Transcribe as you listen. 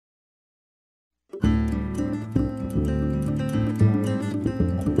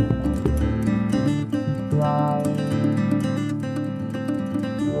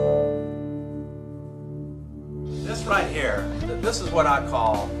this is what I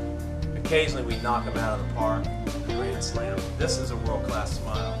call, occasionally we knock them out of the park, the grand slam. This is a world-class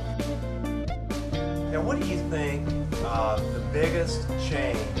smile. Now what do you think the biggest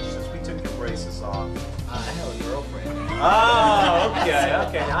change since we took your braces off? I have a girlfriend. Oh, okay,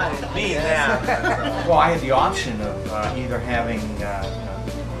 okay. I didn't mean that. Well, I had the option of either having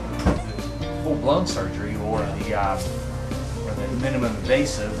full-blown surgery or the minimum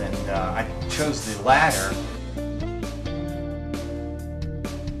invasive, and I chose the latter.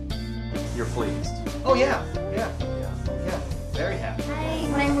 You're pleased. Oh yeah, very happy.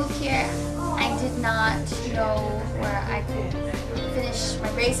 When I moved here, I did not know where I could finish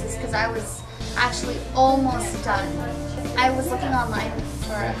my braces because I was actually almost done. I was looking online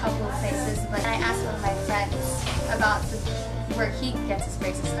for a couple of places, but I asked one of my friends about where he gets his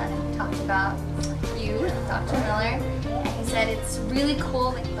braces done, and he talked about you, Dr. Miller, and he said it's really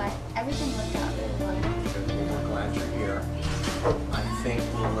cool, but everything worked out really well. We're glad you're here. I think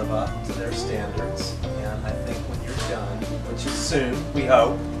we'll live up to their standards, and I think when you're done, which is soon, we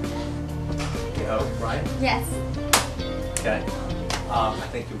hope, right? Yes, Okay. I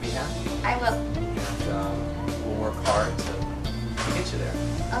think you'll be happy, I will. and we'll work hard to get you there.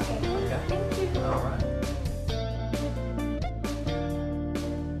 Okay. Okay? Thank you. All right.